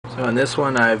So in this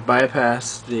one I've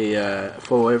bypassed the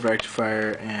full wave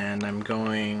rectifier and I'm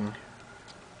going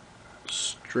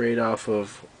straight off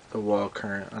of the wall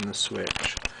current on the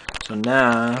switch. So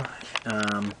now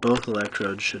both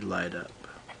electrodes should light up.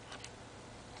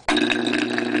 They're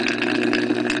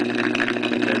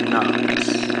not.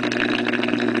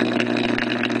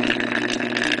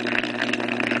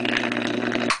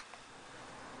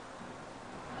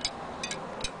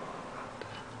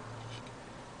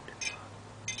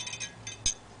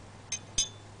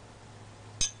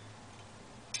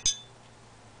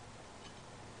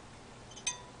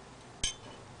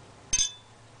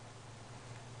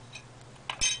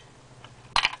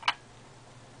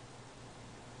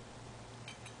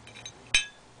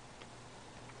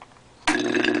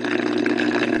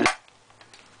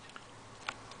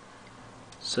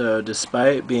 So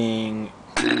despite being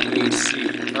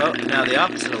AC, oh, now the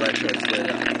opposite electrode's lit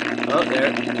up. Oh,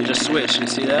 there, you just switched, you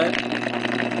see that?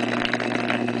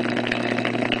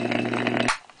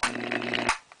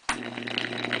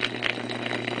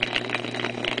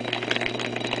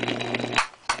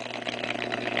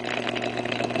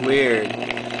 Weird.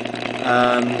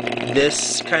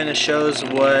 This kind of shows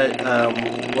what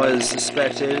was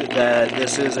suspected, that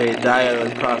this is a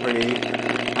diode property.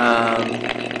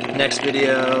 Next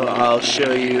video I'll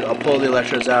pull the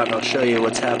electrodes out and I'll show you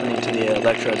what's happening to the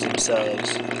electrodes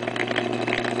themselves.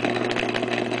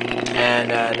 And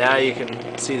now you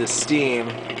can see the steam.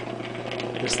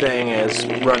 This thing is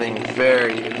running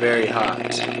very, very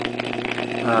hot.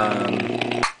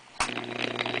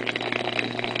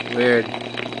 Weird.